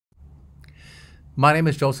My name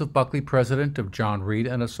is Joseph Buckley, president of John Reid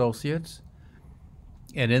and Associates.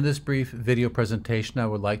 And in this brief video presentation, I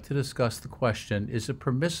would like to discuss the question, is it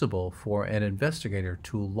permissible for an investigator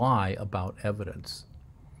to lie about evidence?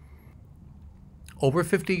 Over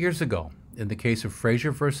 50 years ago, in the case of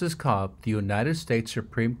Frazier versus Cobb, the United States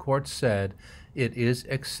Supreme Court said it is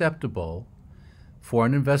acceptable for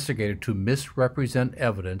an investigator to misrepresent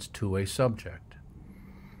evidence to a subject.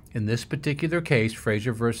 In this particular case,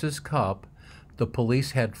 Frazier versus Cobb, the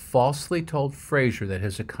police had falsely told Frazier that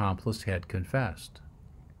his accomplice had confessed.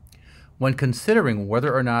 When considering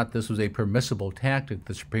whether or not this was a permissible tactic,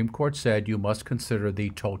 the Supreme Court said you must consider the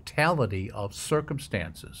totality of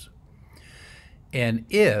circumstances. And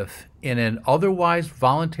if, in an otherwise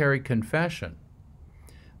voluntary confession,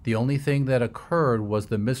 the only thing that occurred was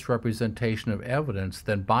the misrepresentation of evidence,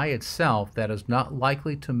 then by itself that is not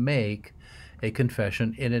likely to make a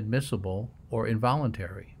confession inadmissible or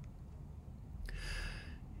involuntary.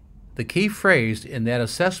 The key phrase in that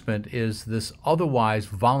assessment is this otherwise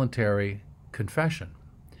voluntary confession.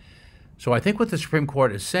 So I think what the Supreme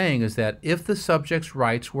Court is saying is that if the subject's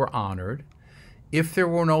rights were honored, if there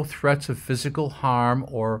were no threats of physical harm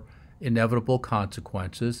or inevitable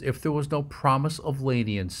consequences, if there was no promise of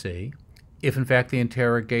leniency, if in fact the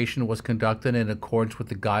interrogation was conducted in accordance with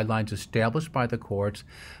the guidelines established by the courts,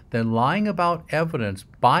 then lying about evidence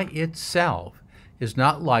by itself is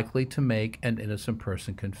not likely to make an innocent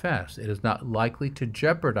person confess. It is not likely to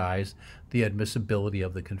jeopardize the admissibility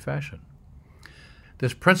of the confession.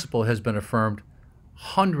 This principle has been affirmed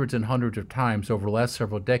hundreds and hundreds of times over the last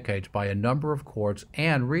several decades by a number of courts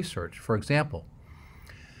and research. For example,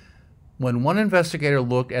 when one investigator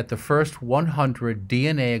looked at the first 100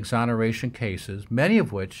 DNA exoneration cases, many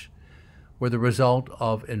of which were the result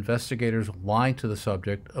of investigators lying to the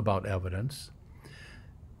subject about evidence,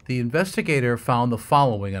 the investigator found the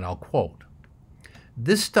following, and I'll quote,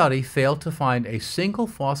 "This study failed to find a single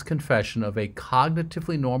false confession of a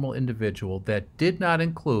cognitively normal individual that did not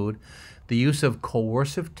include the use of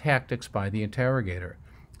coercive tactics by the interrogator,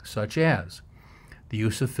 such as the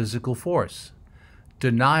use of physical force,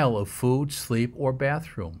 denial of food, sleep, or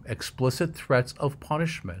bathroom, explicit threats of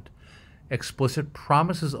punishment, explicit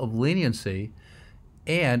promises of leniency,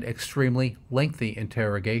 and extremely lengthy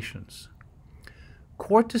interrogations."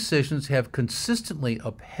 Court decisions have consistently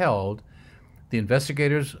upheld the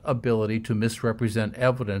investigator's ability to misrepresent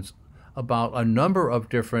evidence about a number of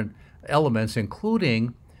different elements,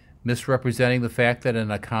 including misrepresenting the fact that an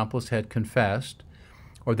accomplice had confessed,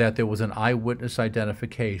 or that there was an eyewitness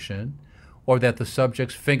identification, or that the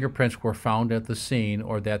subject's fingerprints were found at the scene,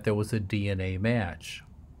 or that there was a DNA match.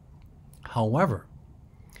 However,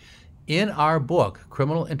 in our book,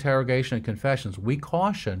 Criminal Interrogation and Confessions, we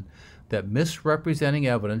caution that misrepresenting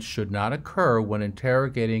evidence should not occur when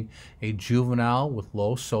interrogating a juvenile with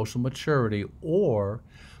low social maturity or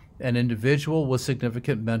an individual with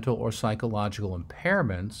significant mental or psychological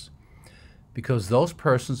impairments, because those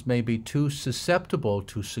persons may be too susceptible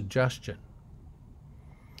to suggestion.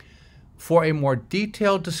 For a more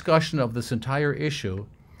detailed discussion of this entire issue,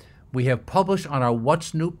 we have published on our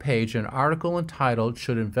What's New page an article entitled,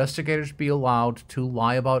 "Should Investigators Be Allowed to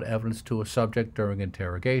Lie About Evidence to a Subject During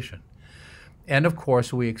Interrogation?" And of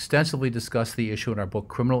course, we extensively discuss the issue in our book,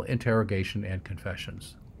 Criminal Interrogation and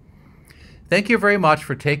Confessions. Thank you very much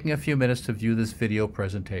for taking a few minutes to view this video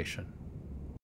presentation.